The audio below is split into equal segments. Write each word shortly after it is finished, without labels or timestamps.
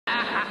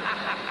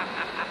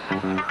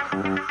Night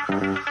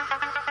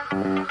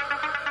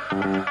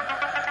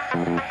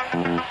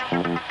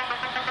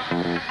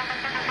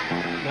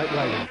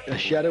Rider, a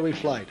shadowy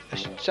flight. A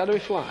shadowy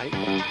flight?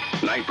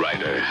 Night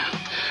Rider,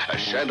 a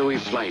shadowy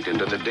flight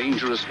into the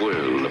dangerous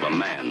world of a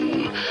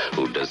man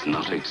who does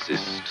not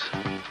exist.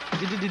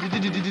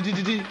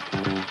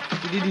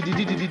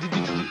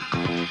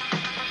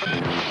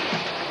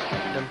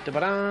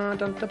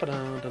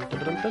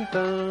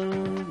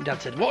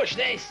 Dad said, watch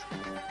this!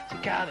 It's a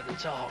car that can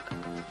talk.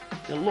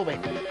 You'll love it.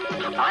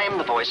 I am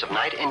the voice of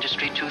Night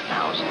Industry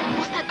 2000.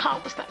 What's that car?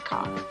 What's that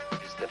car?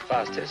 It's the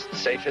fastest,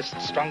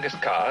 safest, strongest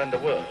car in the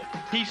world.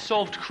 He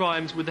solved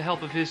crimes with the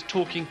help of his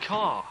talking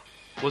car,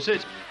 was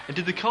it? And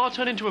did the car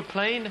turn into a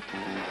plane?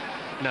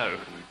 No.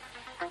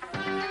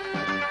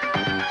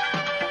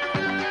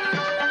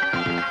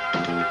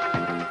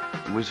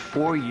 It was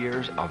 4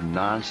 years of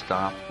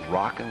non-stop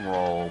rock and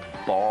roll,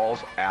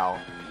 balls out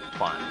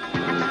fun.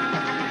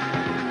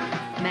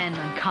 Men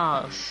and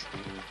cars.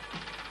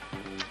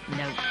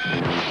 No.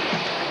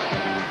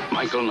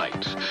 Michael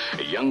Knight,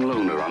 a young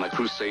loner on a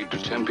crusade to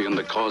champion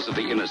the cause of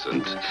the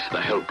innocent, the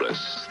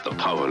helpless, the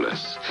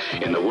powerless,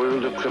 in the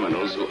world of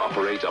criminals who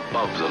operate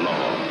above the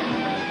law.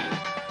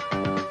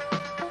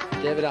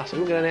 David Hasselhoff.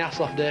 We're going to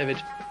Hasselhoff,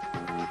 David.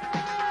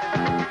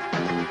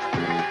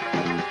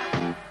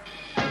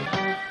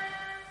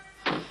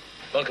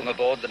 Welcome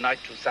aboard the Night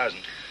 2000.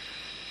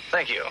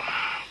 Thank you.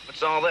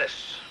 What's all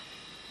this?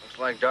 Looks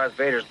like Darth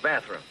Vader's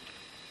bathroom.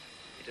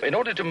 In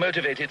order to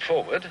motivate it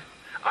forward,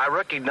 I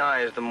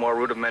recognize the more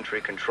rudimentary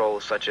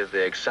controls, such as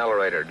the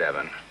accelerator,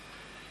 Devon.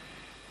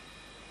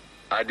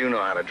 I do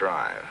know how to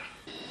drive.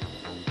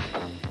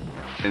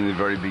 In the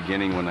very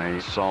beginning, when I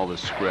saw the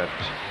script,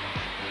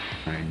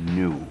 I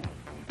knew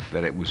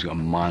that it was a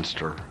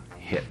monster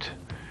hit.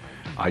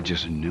 I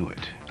just knew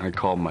it. I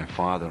called my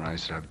father and I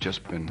said, I've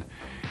just been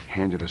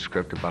handed a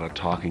script about a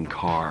talking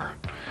car.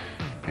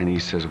 And he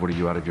says, what, are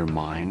you out of your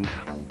mind?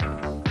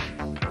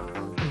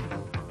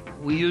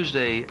 We used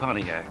a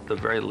Pontiac, the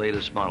very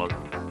latest model.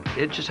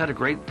 It just had a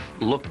great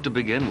look to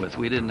begin with.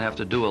 We didn't have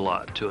to do a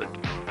lot to it.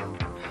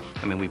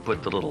 I mean, we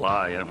put the little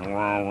eye in,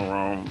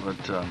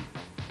 but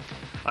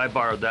I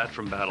borrowed that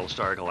from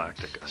Battlestar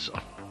Galactica, so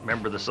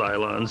remember the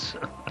Cylons?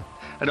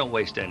 I don't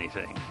waste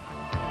anything.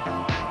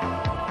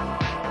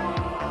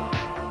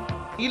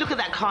 You look at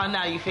that car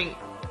now, you think,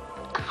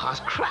 that car's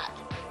crap.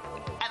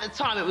 At the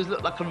time, it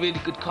looked like a really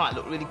good car, it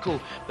looked really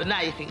cool. But now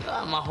you think,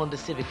 oh, my Honda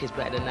Civic is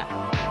better than that.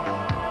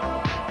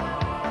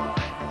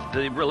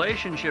 The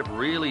relationship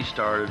really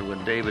started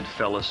when David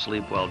fell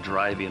asleep while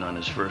driving on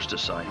his first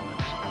assignment.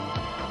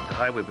 The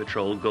highway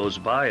patrol goes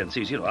by and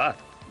sees, I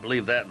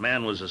believe that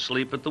man was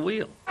asleep at the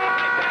wheel.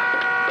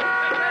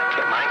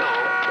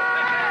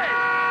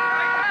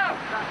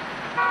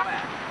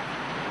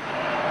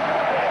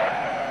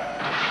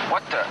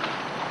 What the?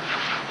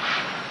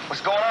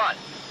 What's going on?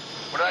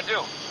 What did I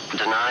do?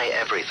 Deny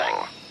everything.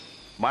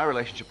 My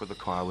relationship with the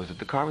car was that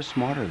the car was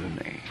smarter than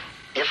me.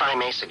 If I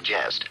may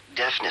suggest,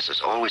 deafness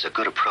is always a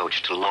good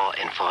approach to law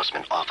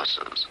enforcement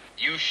officers.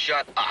 You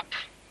shut up.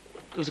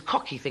 It was a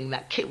cocky thing.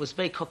 That kit was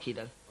very cocky,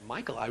 though.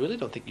 Michael, I really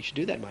don't think you should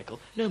do that, Michael.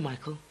 No,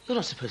 Michael, you're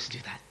not supposed to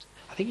do that.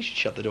 I think you should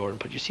shut the door and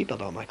put your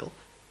seatbelt on, Michael.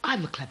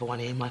 I'm a clever one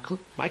here, Michael.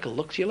 Michael,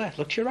 look to your left.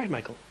 Look to your right,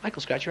 Michael.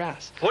 Michael, scratch your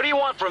ass. What do you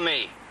want from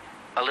me?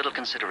 A little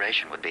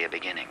consideration would be a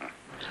beginning.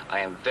 I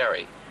am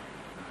very,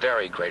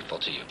 very grateful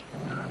to you.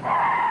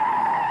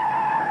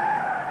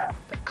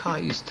 The car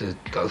used to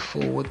go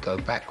forward, go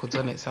backwards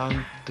on its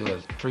own, do a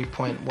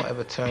 3-point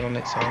whatever turn on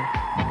its own.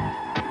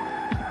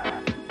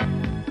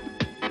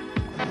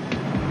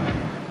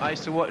 I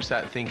used to watch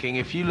that thinking,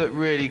 if you look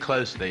really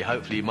closely,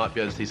 hopefully you might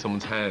be able to see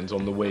someone's hands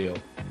on the wheel.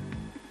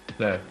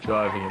 No,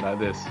 driving it like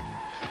this,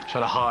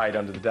 trying to hide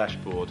under the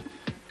dashboard.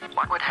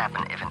 What would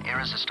happen if an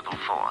irresistible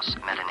force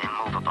met an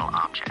immovable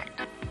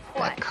object?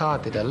 That car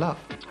did a lot.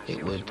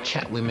 It would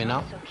chat women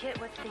up.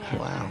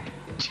 Wow.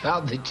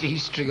 Chop the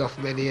G-string off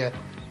me here,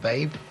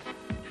 babe.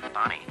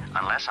 Bonnie,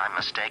 unless I'm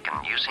mistaken,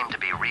 you seem to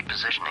be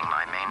repositioning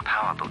my main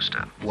power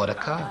booster. What a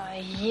car.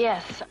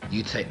 Yes.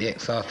 You take the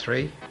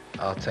XR3,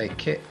 I'll take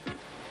Kit.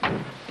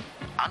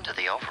 Under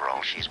the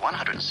overall, she's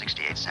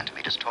 168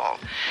 centimeters tall,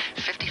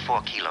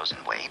 54 kilos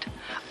in weight.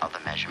 Other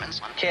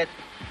measurements... Kit.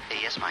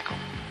 Yes, Michael?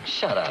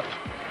 Shut up.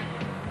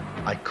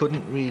 I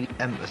couldn't really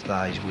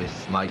empathise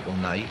with Michael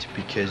Knight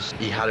because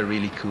he had a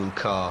really cool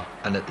car,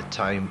 and at the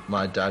time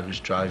my dad was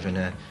driving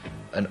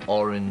an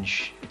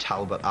orange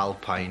Talbot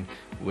Alpine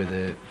with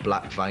a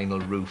black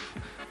vinyl roof,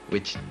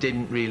 which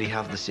didn't really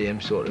have the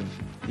same sort of,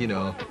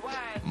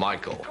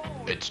 Michael,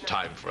 it's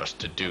time for us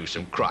to do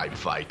some crime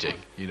fighting,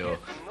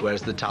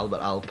 whereas the Talbot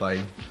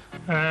Alpine,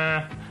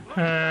 that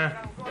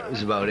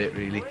was about it,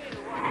 really.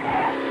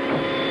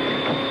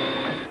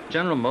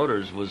 General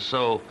Motors was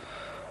so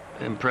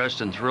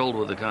impressed and thrilled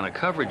with the kind of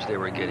coverage they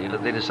were getting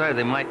that they decided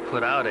they might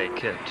put out a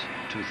Kit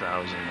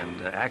 2000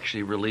 and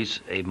actually release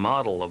a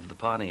model of the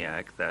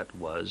Pontiac that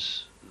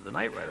was the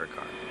Knight Rider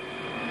car.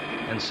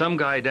 And some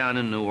guy down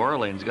in New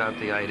Orleans got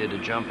the idea to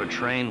jump a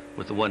train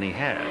with the one he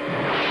had.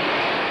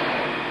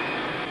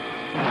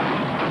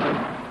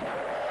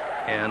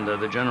 And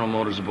the General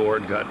Motors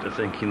board got to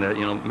thinking that,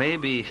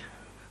 maybe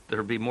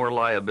there'd be more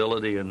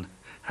liability in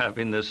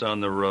having this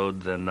on the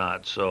road than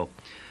not. So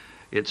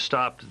it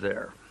stopped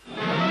there.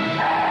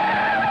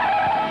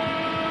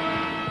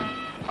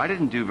 I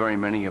didn't do very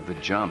many of the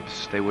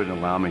jumps. They wouldn't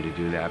allow me to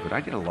do that, but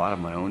I did a lot of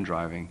my own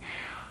driving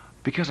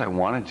because I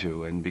wanted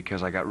to and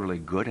because I got really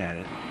good at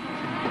it.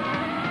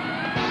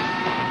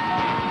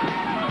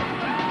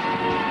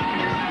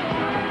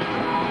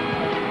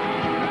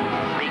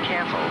 Be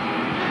careful.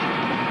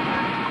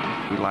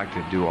 We like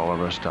to do all of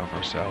our stuff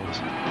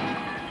ourselves.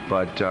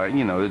 But,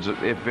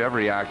 if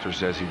every actor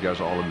says he does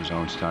all of his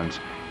own stunts,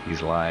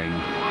 he's lying.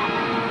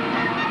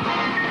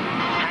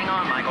 Hang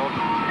on, Michael.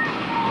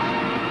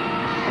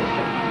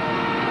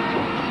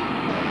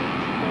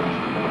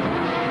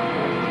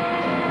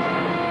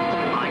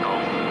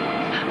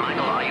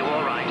 Michael, are you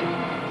all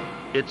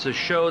right? It's a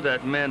show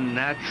that men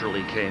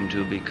naturally came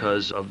to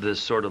because of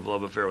this sort of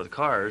love affair with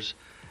cars.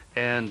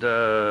 And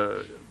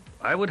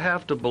I would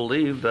have to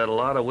believe that a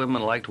lot of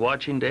women liked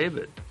watching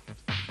David.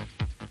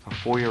 A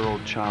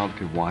 4-year-old child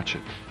could watch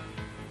it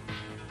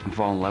and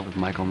fall in love with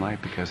Michael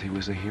Knight because he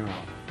was a hero.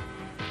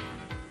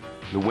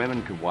 The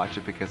women could watch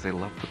it because they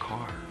loved the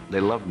car.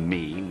 They loved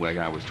me when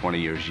I was 20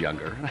 years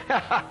younger.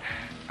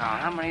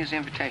 How many is the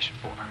invitation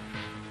for?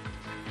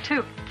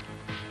 2.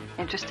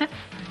 Interested?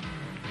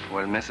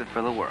 Wouldn't miss it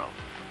for the world.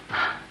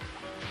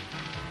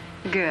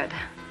 Good.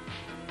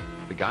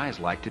 The guys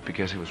liked it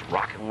because it was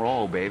rock and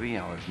roll, baby.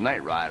 I was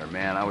Knight Rider,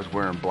 man. I was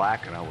wearing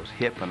black and I was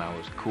hip and I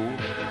was cool.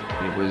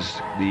 It was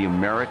the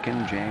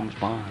American James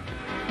Bond.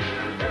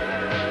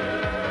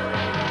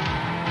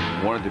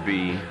 I wanted to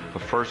be the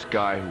first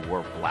guy who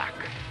wore black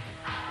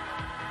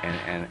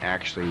and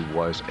actually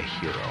was a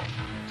hero.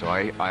 So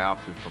I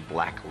opted for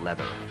black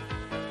leather.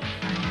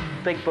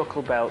 Big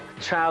buckle belt,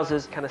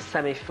 trousers kind of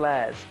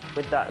semi-flares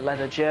with that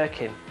leather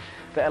jerkin,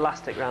 bit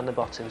elastic around the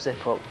bottom,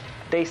 zip up,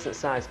 decent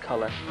sized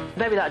collar.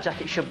 Maybe that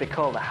jacket should be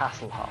called a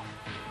Hasselhoff,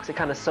 because it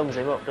kind of sums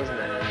him up, doesn't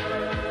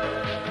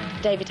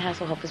it? David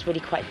Hasselhoff was really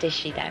quite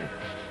dishy then.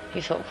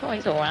 You thought, oh,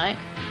 he's all right.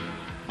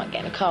 Might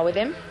get in a car with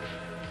him.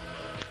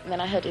 And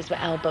then I heard his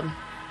album.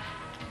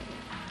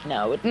 No,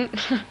 I wouldn't.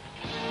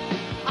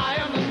 I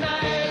am the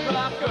night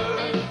rocker.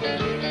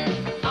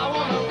 I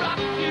wanna rock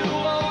you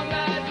all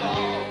night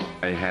long.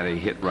 I had a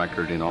hit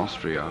record in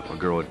Austria. A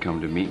girl had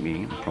come to meet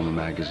me from a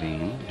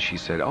magazine. She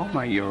said, "Oh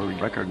my, your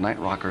record Night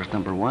Rocker is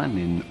 #1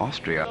 in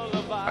Austria."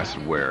 I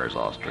said, "Where is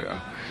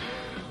Austria?"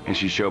 And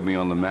she showed me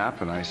on the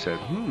map, and I said,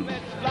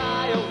 Let's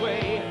fly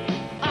away.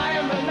 I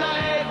am the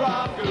night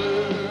rocker.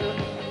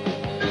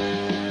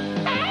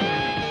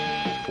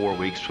 4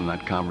 weeks from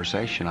that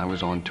conversation, I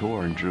was on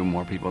tour and drew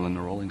more people than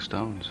the Rolling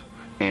Stones.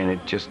 And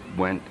it just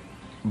went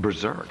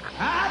berserk.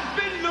 I've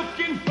been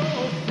looking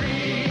for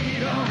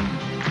freedom.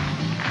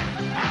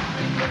 I've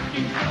been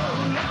looking so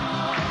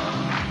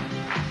long.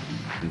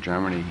 In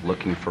Germany,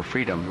 Looking for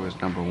Freedom, it was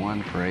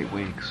 #1 for 8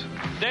 weeks.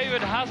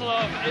 David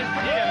Hasselhoff is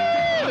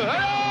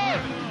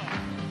here.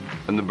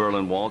 And the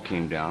Berlin Wall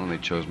came down, and they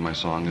chose my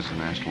song as the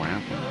national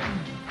anthem.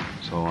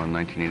 So in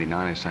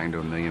 1989, I sang to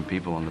 1 million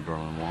people on the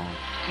Berlin Wall.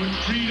 With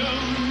freedom, I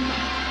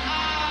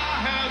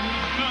have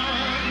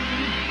none.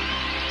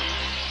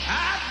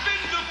 I've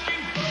been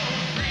looking for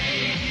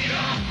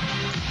freedom.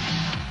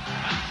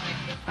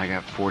 I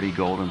got 40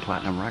 gold and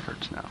platinum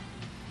records now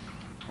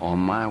on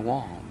my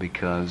wall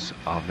because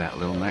of that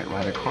little Knight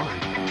Rider car.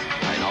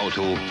 Ein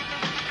Auto,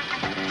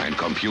 ein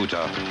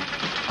Computer,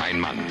 ein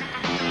Mann.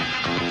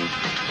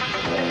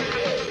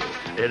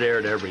 It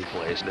aired every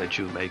place that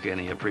you make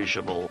any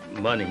appreciable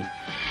money.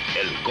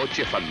 El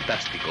coche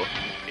fantástico.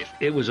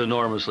 It was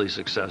enormously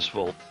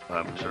successful.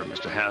 I'm sure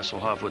Mr.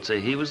 Hasselhoff would say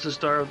he was the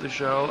star of the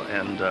show,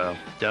 and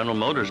General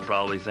Motors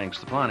probably thinks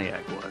the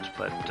Pontiac was,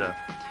 but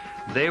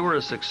they were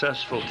a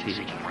successful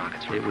team.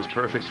 It was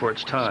perfect for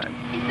its time.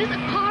 Is this a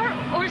car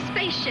or a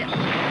spaceship?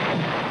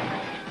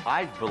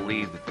 I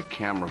believe that the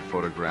camera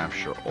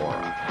photographs your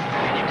aura.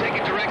 Can you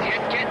take a direct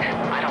hit, kid?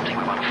 I don't think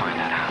we want to find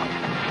that out.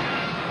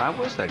 I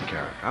was that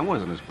character. I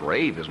wasn't as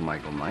brave as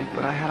Michael Knight,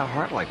 but I had a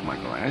heart like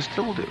Michael Knight. I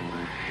still do.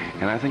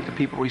 And I think the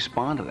people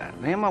respond to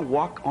that. They might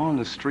walk on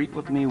the street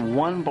with me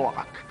 1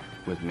 block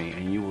with me,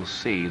 and you will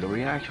see the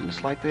reaction.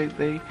 It's like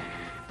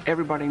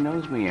everybody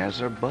knows me as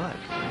their bud.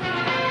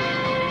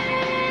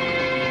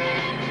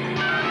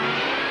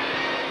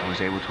 I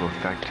was able to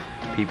affect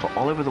people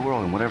all over the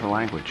world in whatever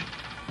language.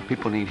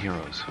 People need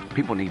heroes.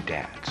 People need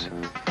dads.